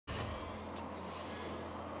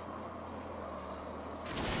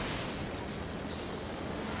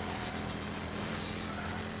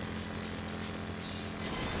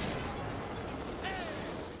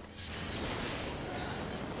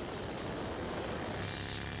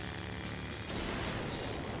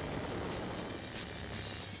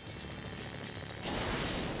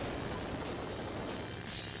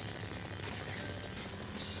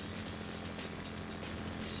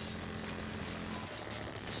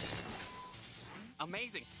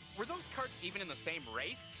Amazing. Were those carts even in the same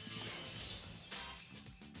race?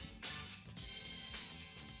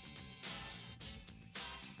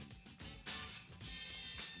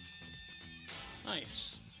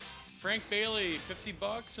 Nice. Frank Bailey, 50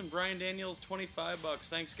 bucks, and Brian Daniels, 25 bucks.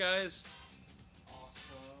 Thanks, guys. Awesome.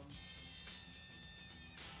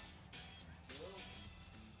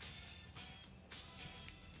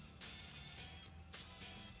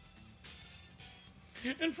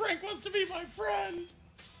 And Frank wants to be my friend.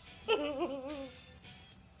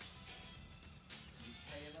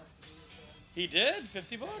 He did,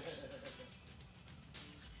 50 bucks.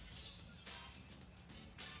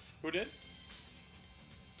 Who did?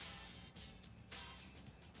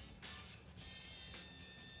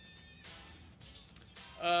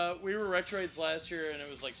 We were Retroids last year, and it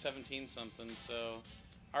was like 17 something. So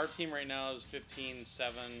our team right now is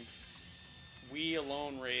 15-7. We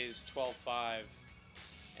alone raised 12.5,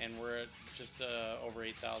 and we're at just over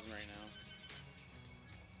 8,000 right now.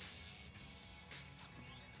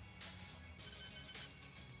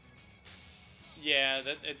 Yeah,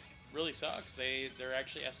 it really sucks. They're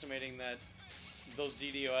actually estimating that those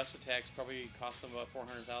DDoS attacks probably cost them about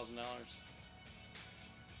 $400,000.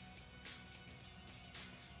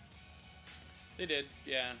 They did,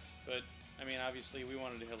 yeah, but I mean, obviously, we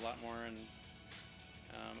wanted to hit a lot more, and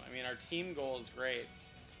I mean, our team goal is great,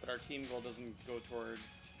 but our team goal doesn't go toward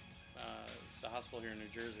the hospital here in New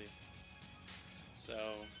Jersey.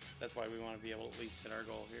 So that's why we want to be able to at least hit our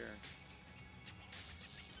goal here.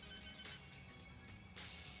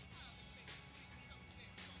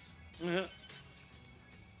 Oh,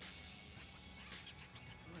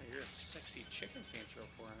 you're a sexy chicken, Saints Row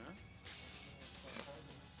 4, huh?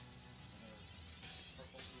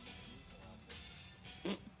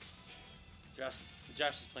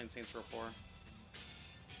 Josh is playing Saints Row 4.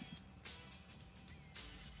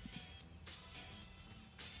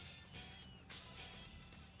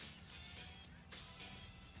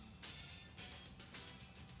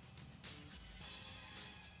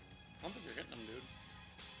 I don't think you're hitting him, dude.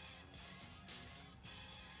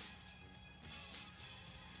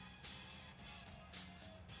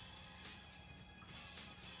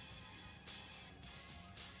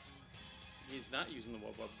 He's not using the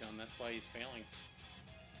wub gun, that's why he's failing.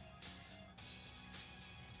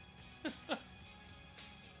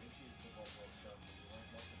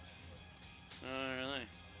 Oh, really?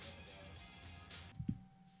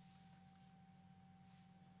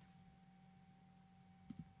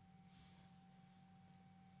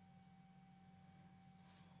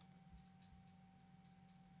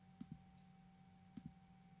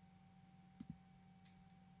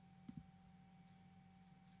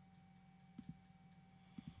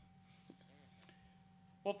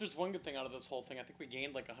 Well, if there's one good thing out of this whole thing, I think we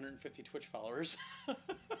gained like 150 Twitch followers. Shit,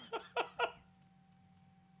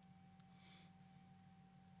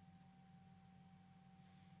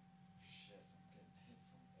 I'm getting hit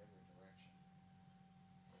from every direction.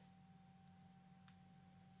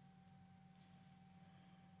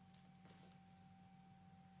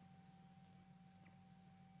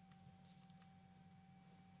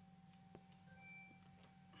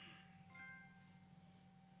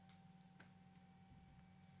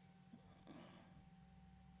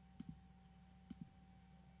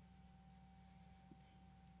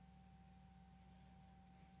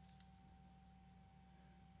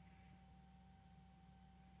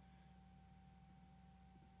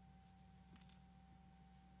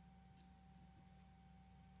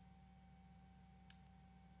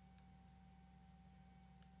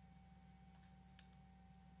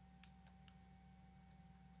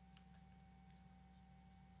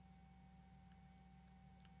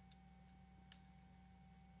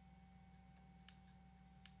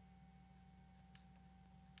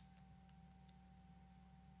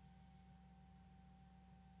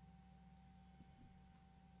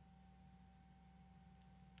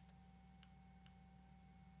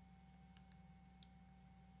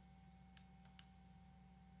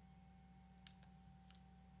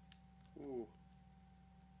 Ooh.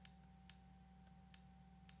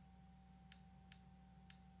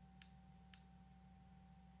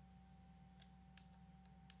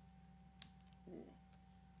 Ooh.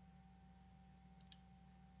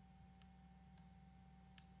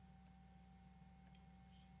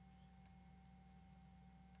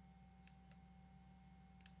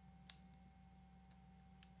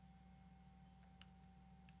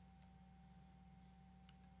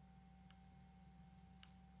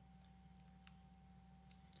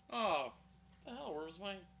 Oh, the hell? Where was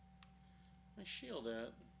my shield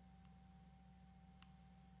at?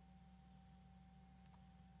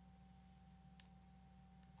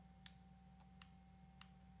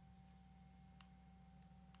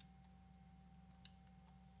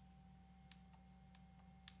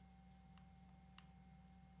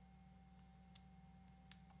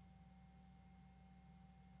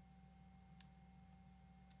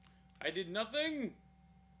 I did nothing!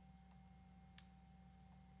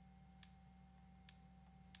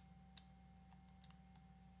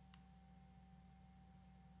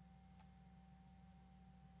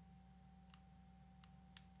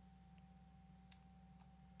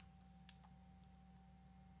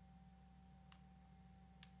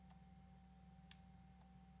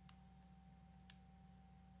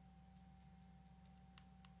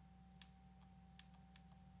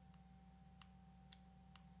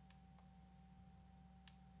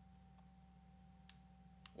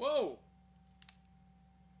 Whoa!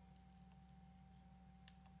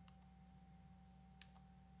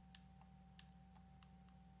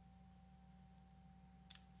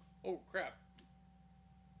 Oh, crap.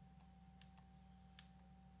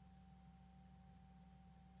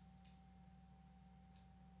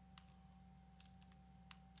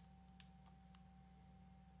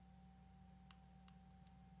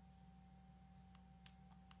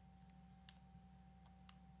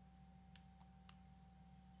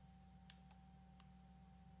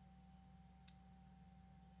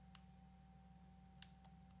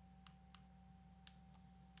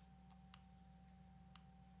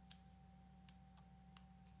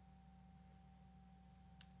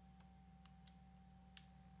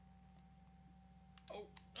 Oh,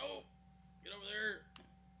 no! Get over there!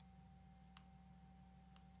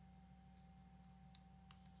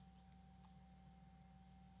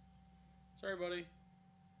 Sorry, buddy.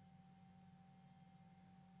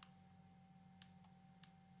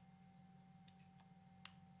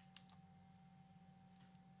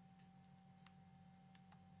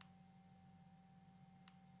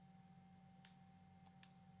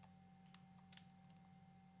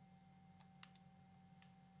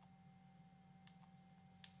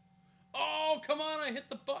 Oh, come on! I hit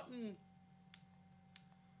the button!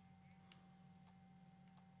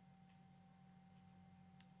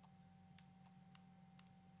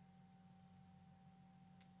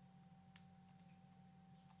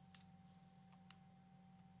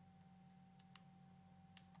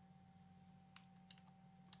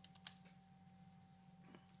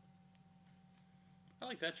 I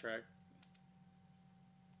like that track.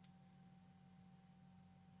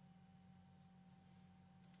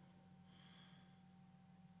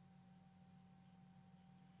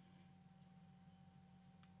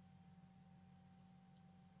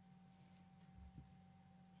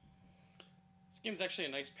 This game's actually a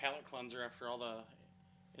nice palate cleanser after all the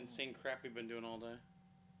insane crap we've been doing all day.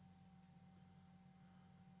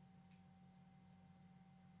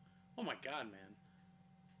 Oh my god, man.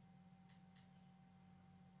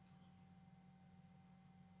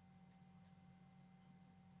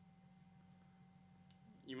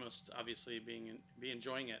 You must obviously be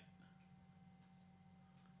enjoying it.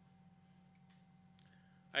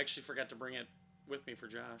 I actually forgot to bring it with me for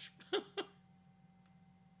Josh.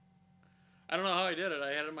 I don't know how I did it. I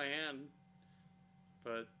had it in my hand.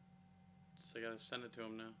 But so I gotta send it to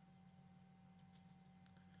him now.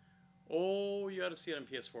 Oh, you gotta see it on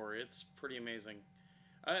PS4. It's pretty amazing.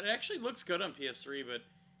 It actually looks good on PS3, but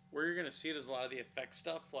where you're gonna see it is a lot of the effect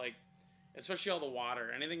stuff, like especially all the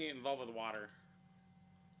water, anything involved with water.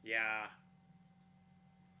 Yeah.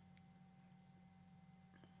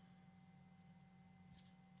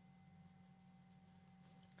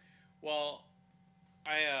 Well,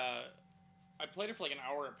 I played it for like an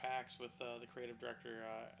hour at PAX with the creative director,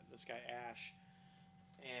 this guy Ash,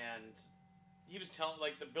 and he was telling,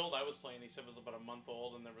 like, the build I was playing, he said was about a month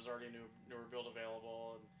old, and there was already a newer build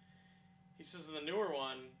available. And he says in the newer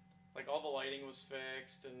one, like, all the lighting was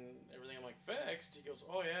fixed and everything. I'm like, fixed? He goes,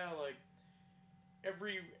 oh yeah, like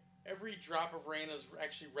every drop of rain is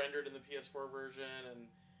actually rendered in the PS4 version, and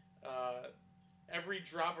every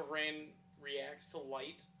drop of rain reacts to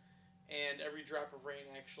light, and every drop of rain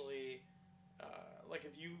actually, like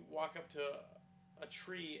if you walk up to a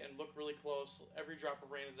tree and look really close, every drop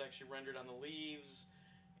of rain is actually rendered on the leaves,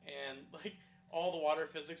 and like all the water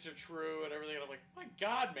physics are true and everything. And I'm like, my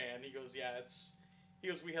God, man. He goes, yeah, he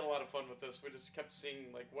goes, we had a lot of fun with this. We just kept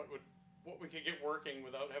seeing like what we could get working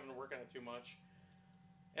without having to work on it too much.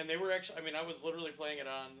 And they were actually, I mean, I was literally playing it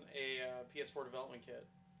on a PS4 development kit.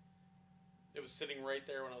 It was sitting right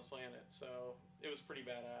there when I was playing it, so it was pretty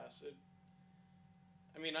badass.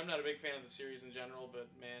 I mean, I'm not a big fan of the series in general, but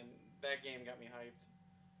man, that game got me hyped.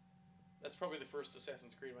 That's probably the first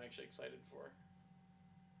Assassin's Creed I'm actually excited for.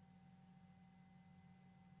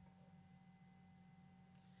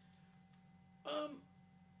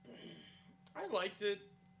 I liked it.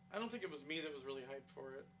 I don't think it was me that was really hyped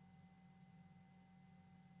for it.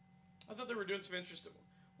 I thought they were doing some interesting...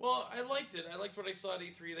 Well, I liked it. I liked what I saw at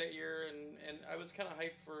E3 that year, and I was kind of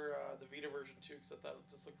hyped for the Vita version too, because I thought it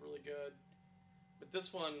just looked really good. But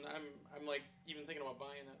this one, I'm like even thinking about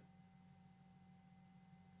buying it.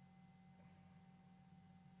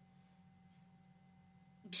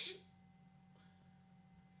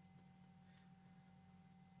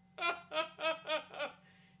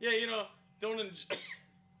 Yeah, you know, don't enjoy,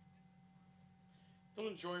 don't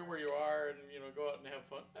enjoy where you are, and you know, go out and have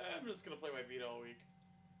fun. I'm just gonna play my Vita all week.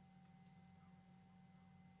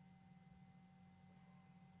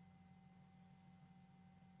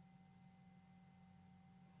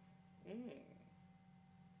 Mm.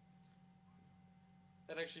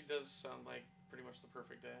 That actually does sound like pretty much the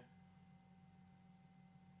perfect day.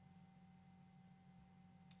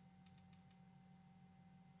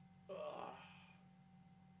 Ugh.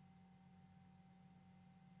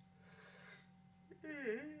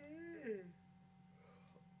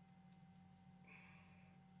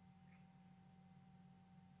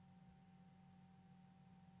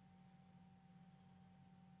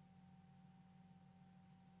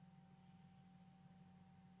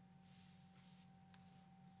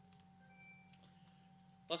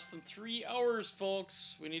 Less than 3 hours,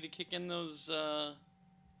 folks. We need to kick in those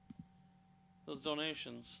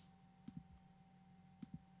donations.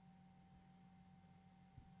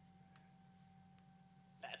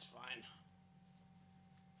 That's fine.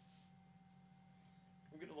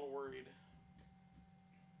 I'm getting a little worried.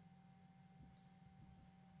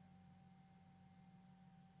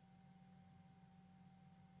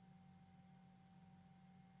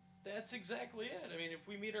 That's exactly it. I mean, if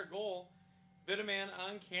we meet our goal, Vitaman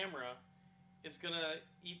on camera is gonna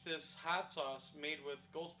eat this hot sauce made with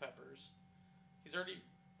ghost peppers. He's already...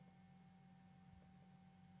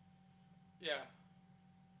 Yeah.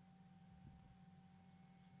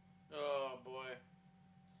 Oh, boy.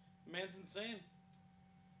 Man's insane.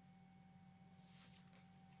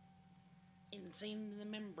 Insane in the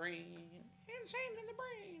membrane. Insane in the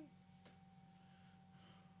brain.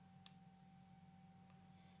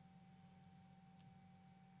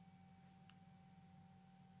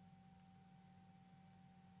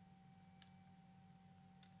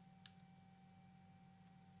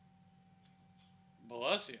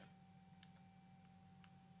 Bless you.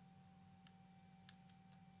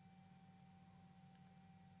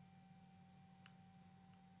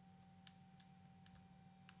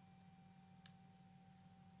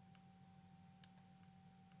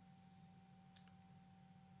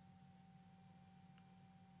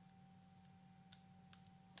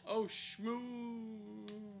 Oh, shmoo.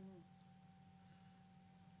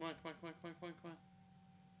 Come on, come on, come on, come on, come on, come on.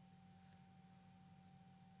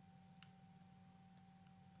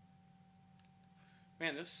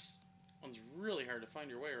 Man, this one's really hard to find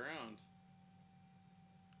your way around.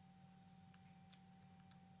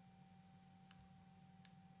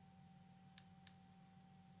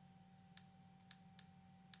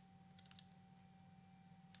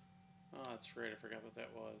 Oh, that's right. I forgot what that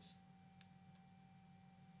was.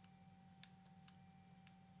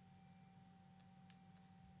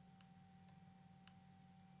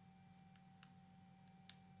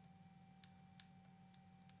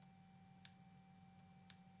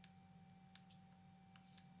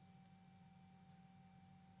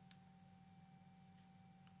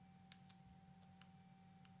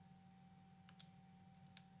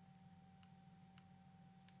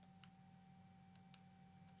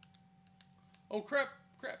 Oh, crap,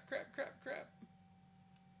 crap, crap, crap, crap.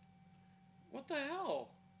 What the hell?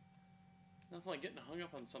 Nothing like getting hung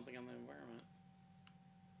up on something on the environment.